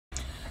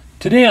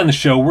Today on the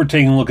show, we're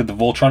taking a look at the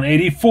Voltron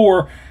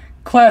 84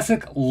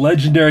 Classic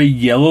Legendary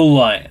Yellow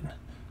Lion.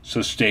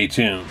 So stay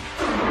tuned.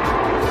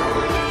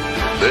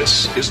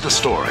 This is the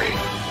story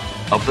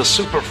of the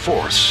super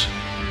force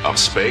of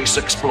space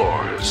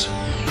explorers.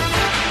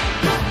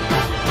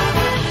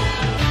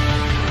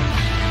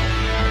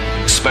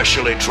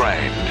 Specially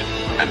trained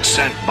and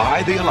sent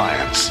by the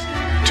Alliance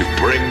to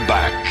bring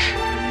back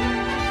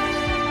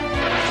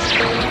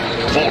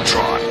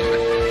Voltron,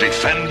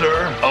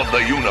 Defender of the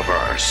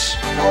Universe.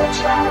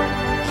 Voltron,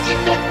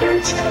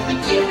 Defenders of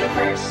the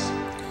Universe.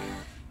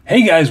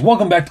 Hey guys,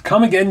 welcome back to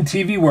Comicgeddon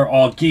TV, where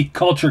all geek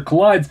culture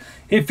collides.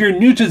 If you're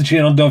new to the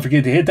channel, don't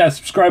forget to hit that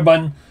subscribe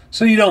button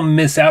so you don't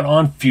miss out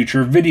on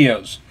future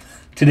videos.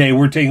 Today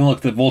we're taking a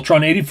look at the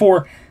Voltron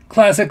 84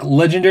 Classic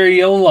Legendary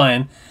Yellow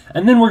Lion,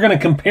 and then we're going to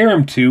compare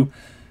him to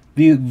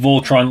the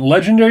Voltron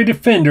Legendary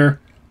Defender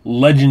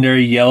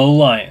Legendary Yellow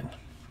Lion.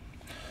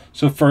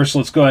 So first,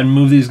 let's go ahead and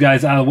move these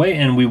guys out of the way,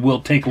 and we will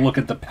take a look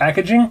at the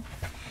packaging.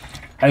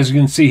 As you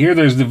can see here,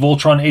 there's the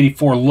Voltron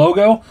 84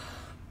 logo,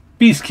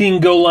 Beast King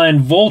Go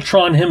Lion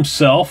Voltron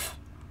himself,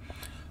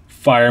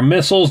 fire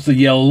missiles, the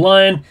Yellow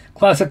Lion,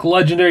 Classic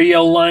Legendary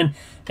Yellow Lion,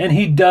 and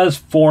he does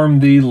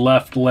form the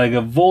left leg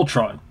of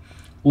Voltron.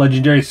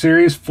 Legendary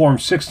Series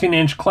forms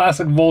 16-inch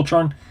Classic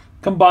Voltron,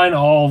 combine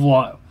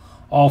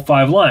all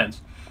 5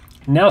 lines.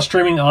 Now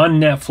streaming on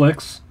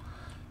Netflix,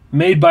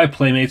 made by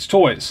Playmates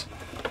Toys.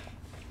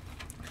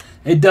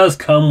 It does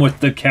come with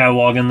the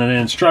catalog and the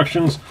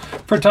instructions.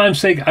 For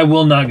time's sake, I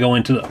will not go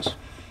into those.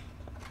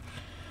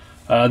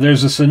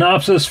 There's a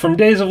synopsis. From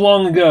days of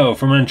long ago,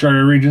 from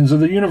uncharted regions of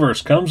the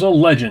universe, comes a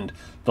legend.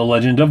 The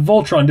legend of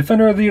Voltron,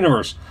 Defender of the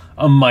Universe,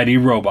 a mighty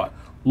robot,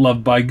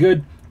 loved by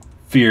good,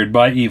 feared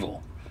by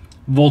evil.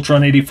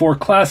 Voltron 84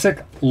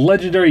 Classic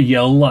Legendary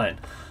Yellow Lion.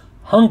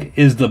 Hunk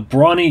is the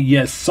brawny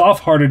yet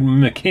soft-hearted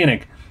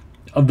mechanic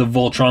of the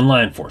Voltron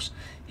Lion Force.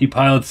 He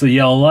pilots the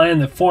Yellow Lion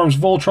that forms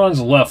Voltron's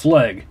left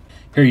leg.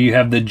 Here you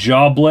have the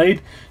jaw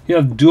blade, you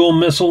have dual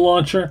missile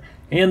launcher,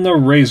 and the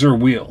razor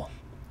wheel.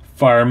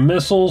 Fire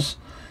missiles,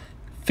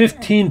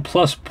 15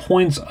 plus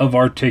points of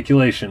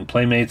articulation.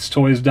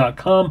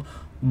 PlaymatesToys.com,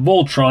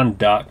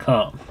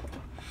 Voltron.com.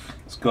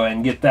 Let's go ahead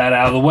and get that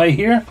out of the way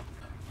here.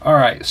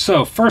 Alright,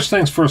 so first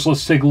things first,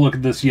 let's take a look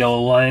at this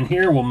Yellow Lion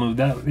here. We'll move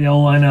that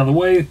Yellow Lion out of the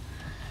way.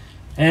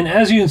 And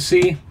as you can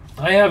see,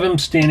 I have him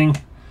standing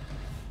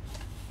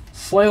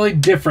slightly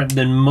different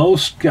than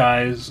most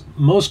guys,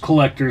 most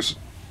collectors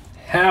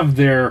have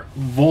their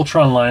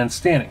Voltron Lion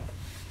standing.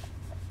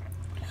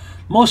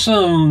 Most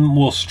of them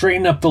will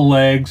straighten up the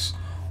legs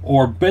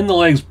or bend the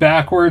legs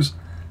backwards.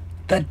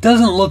 That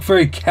doesn't look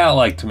very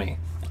cat-like to me.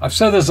 I've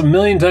said this a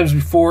million times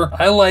before.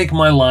 I like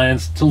my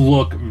lions to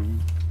look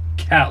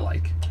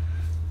cat-like,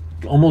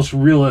 almost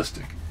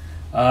realistic.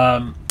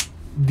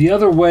 The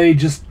other way,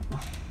 just,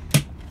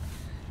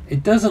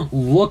 it doesn't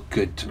look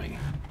good to me.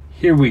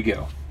 Here we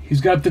go.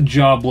 He's got the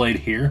jaw blade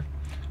here,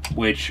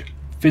 which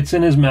fits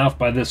in his mouth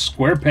by this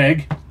square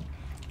peg,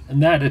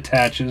 and that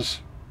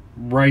attaches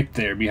right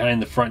there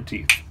behind the front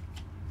teeth.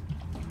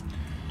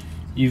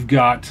 You've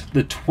got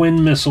the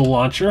twin missile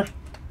launcher,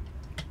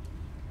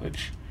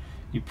 which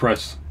you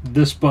press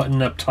this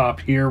button up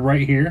top here,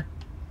 right here.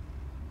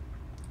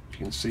 You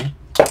can see.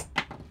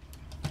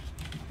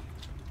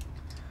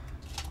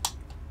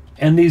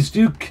 And these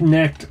do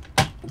connect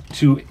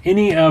to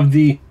any of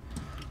the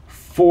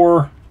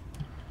 4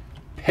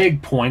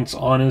 peg points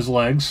on his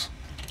legs.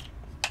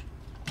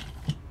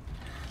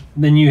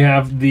 Then you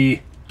have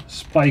the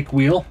spike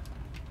wheel,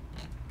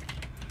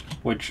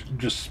 which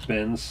just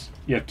spins.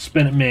 You have to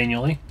spin it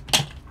manually.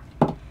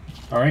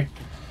 Alright,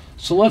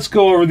 so let's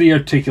go over the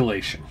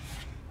articulation.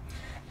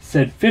 It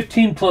said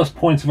 15 plus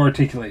points of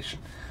articulation.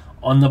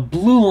 On the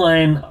blue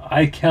line,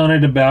 I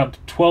counted about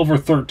 12 or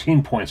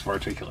 13 points of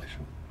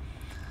articulation.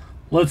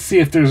 Let's see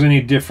if there's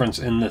any difference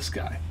in this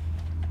guy.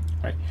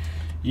 All right.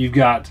 You've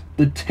got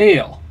the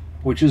tail,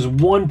 which is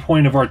 1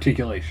 point of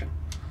articulation.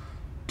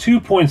 2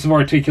 points of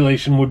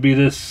articulation would be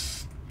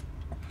this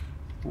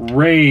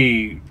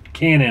ray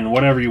cannon,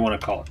 whatever you want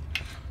to call it.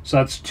 So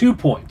that's 2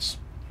 points.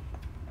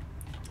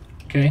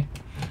 Okay.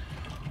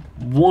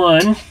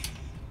 1,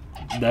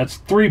 that's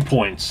 3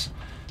 points.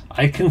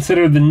 I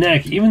consider the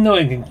neck, even though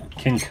it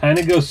can kind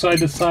of go side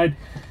to side,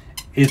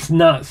 it's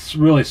not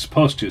really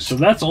supposed to. So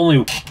that's only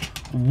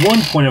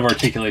 1 point of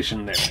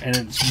articulation there, and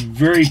it's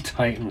very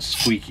tight and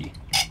squeaky.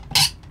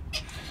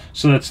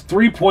 So that's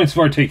 3 points of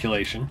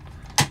articulation.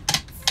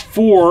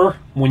 4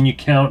 when you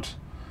count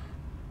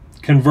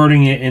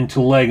converting it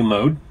into leg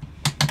mode.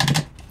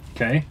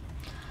 Okay.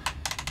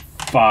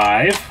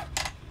 5,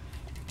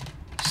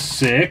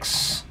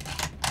 6,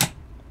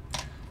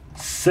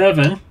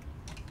 7,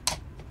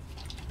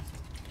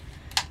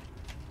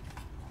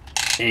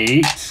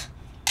 8,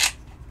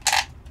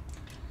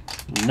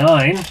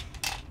 9,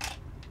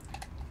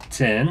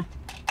 10,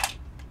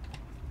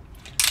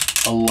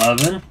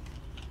 11,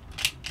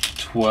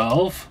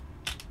 12,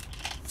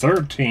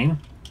 13,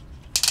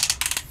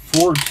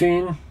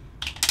 14,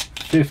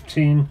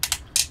 15,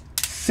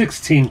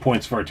 16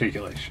 points of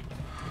articulation.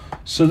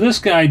 So this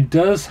guy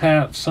does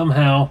have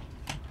somehow,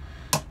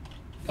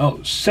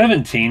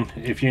 17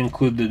 if you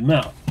include the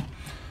mouth.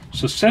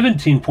 So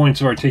 17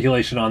 points of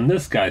articulation on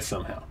this guy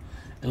somehow.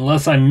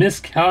 Unless I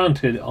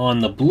miscounted on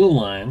the blue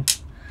line.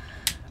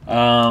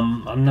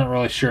 I'm not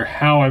really sure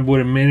how I would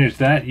have managed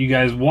that. You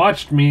guys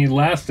watched me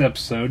last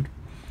episode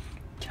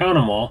count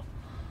them all.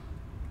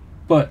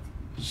 But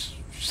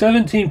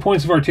 17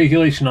 points of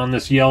articulation on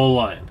this yellow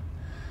line.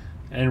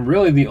 And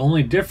really the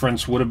only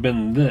difference would have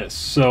been this.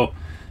 So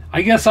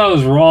I guess I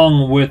was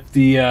wrong with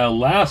the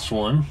last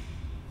one.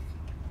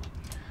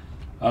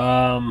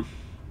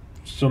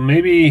 So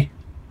maybe,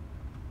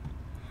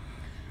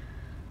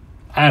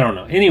 I don't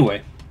know.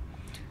 Anyway,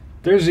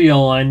 there's the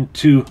yellow line.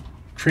 To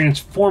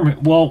transform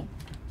it, well,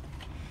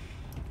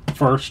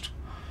 first,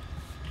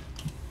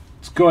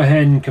 let's go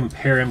ahead and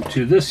compare him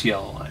to this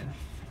yellow line,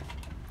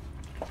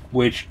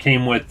 which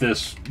came with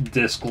this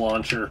disc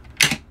launcher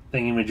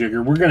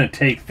thingamajigger. We're going to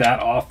take that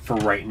off for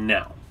right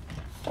now.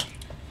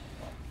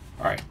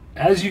 Alright,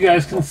 as you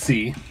guys can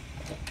see,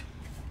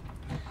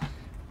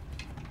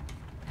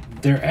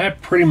 they're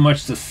at pretty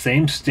much the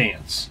same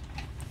stance.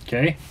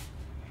 Okay?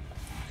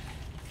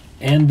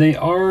 And they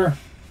are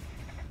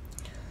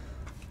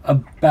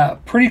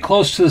about pretty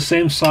close to the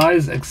same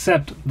size,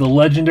 except the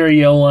legendary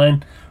yellow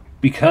line,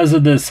 because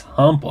of this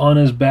hump on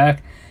his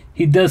back,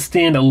 he does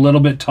stand a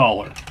little bit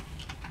taller.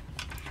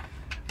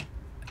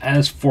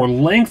 As for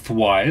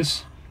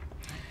lengthwise,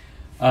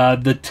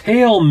 the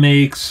tail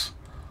makes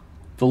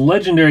the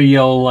legendary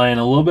yellow line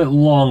a little bit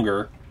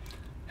longer.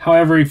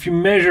 However, if you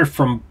measure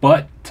from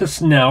butt to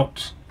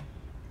snout,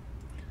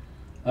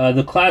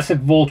 the classic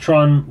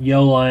Voltron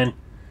yellow line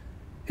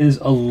is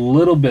a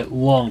little bit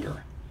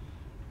longer.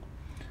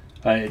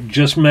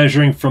 Just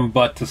measuring from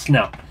butt to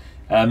snout.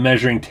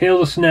 Measuring tail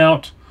to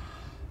snout,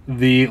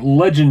 the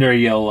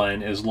legendary yellow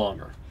line is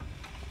longer.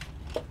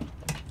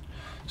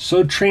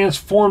 So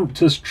transform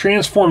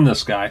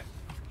this guy.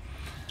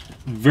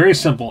 Very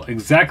simple,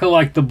 exactly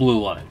like the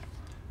blue line.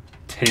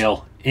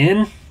 Tail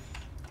in,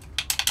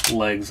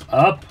 legs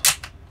up,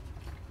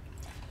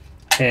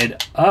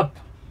 head up,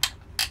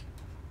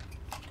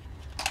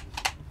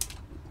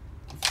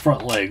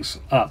 front legs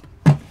up.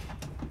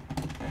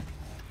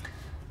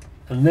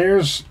 And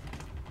there's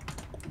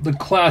the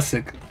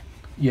classic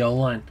yellow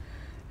line.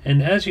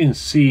 And as you can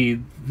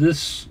see,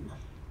 this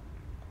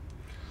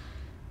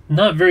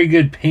not very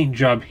good paint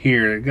job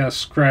here. It got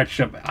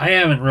scratched up. I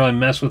haven't really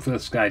messed with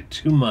this guy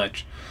too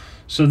much.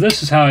 So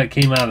this is how it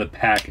came out of the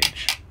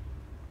package.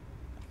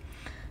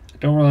 I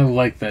don't really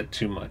like that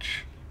too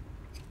much.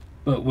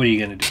 But what are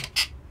you going to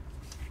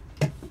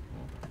do?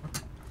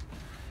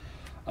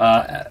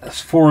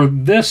 As for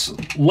this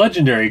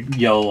legendary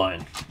yellow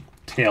line,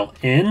 tail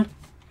in,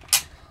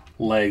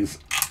 legs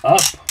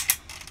up,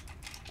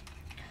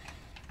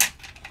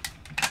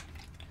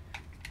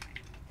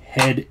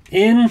 head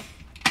in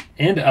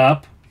and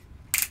up,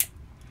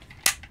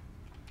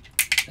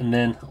 and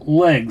then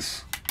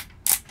legs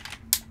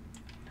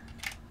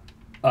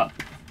up.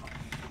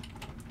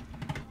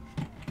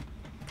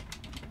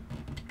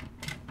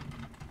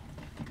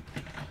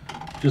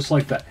 Just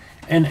like that.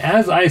 And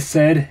as I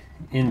said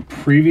in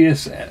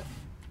previous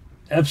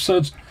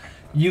episodes,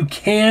 you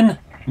can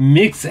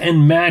mix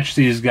and match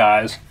these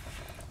guys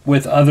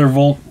with the other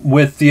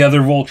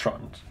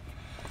Voltrons.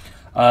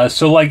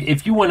 So like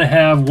if you want to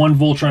have one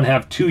Voltron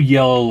have 2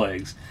 yellow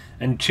legs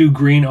and 2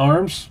 green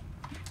arms,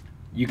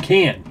 you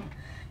can.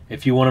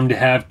 If you want them to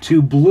have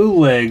 2 blue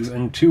legs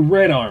and 2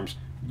 red arms,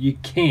 you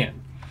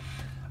can.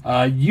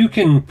 You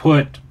can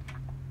put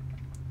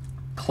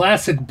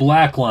classic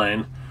black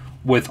line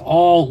with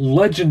all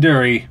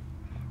legendary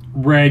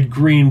red,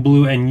 green,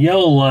 blue, and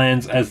yellow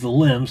lions as the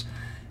limbs,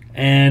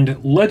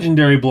 and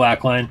legendary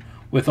black line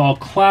with all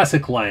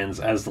classic lions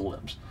as the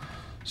limbs.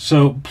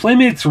 So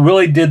Playmates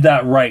really did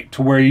that right,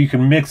 to where you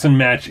can mix and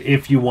match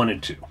if you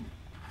wanted to.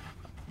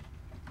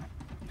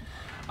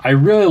 I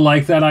really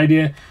like that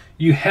idea.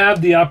 You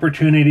have the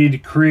opportunity to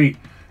create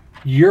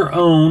your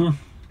own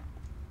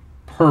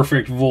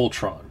perfect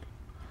Voltron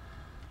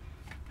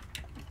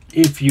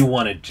if you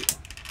wanted to.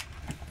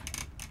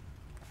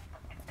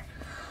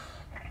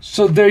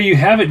 So there you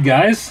have it,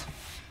 guys.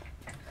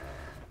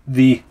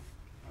 The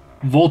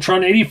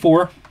Voltron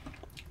 84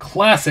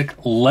 classic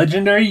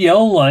legendary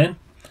yellow line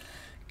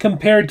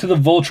compared to the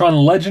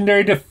Voltron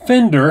Legendary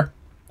Defender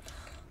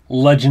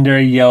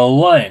legendary yellow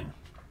line.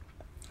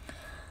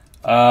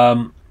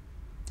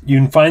 You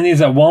can find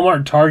these at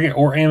Walmart, Target,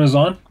 or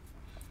Amazon.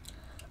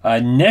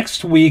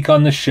 Next week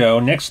on the show,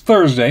 next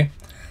Thursday,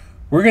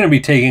 we're going to be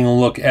taking a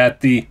look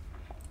at the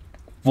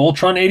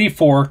Voltron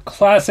 84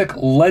 classic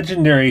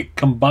legendary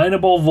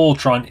combinable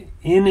Voltron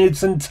in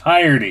its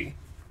entirety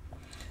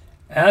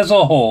as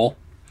a whole,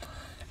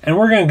 and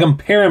we're going to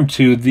compare them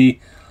to the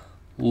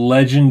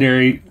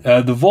legendary,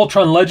 the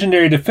Voltron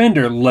Legendary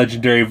Defender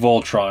legendary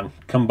Voltron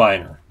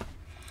combiner.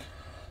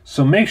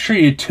 So make sure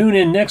you tune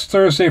in next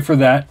Thursday for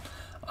that.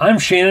 I'm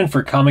Shannon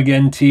for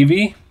Comicgeddon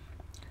TV.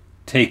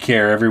 Take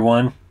care,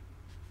 everyone.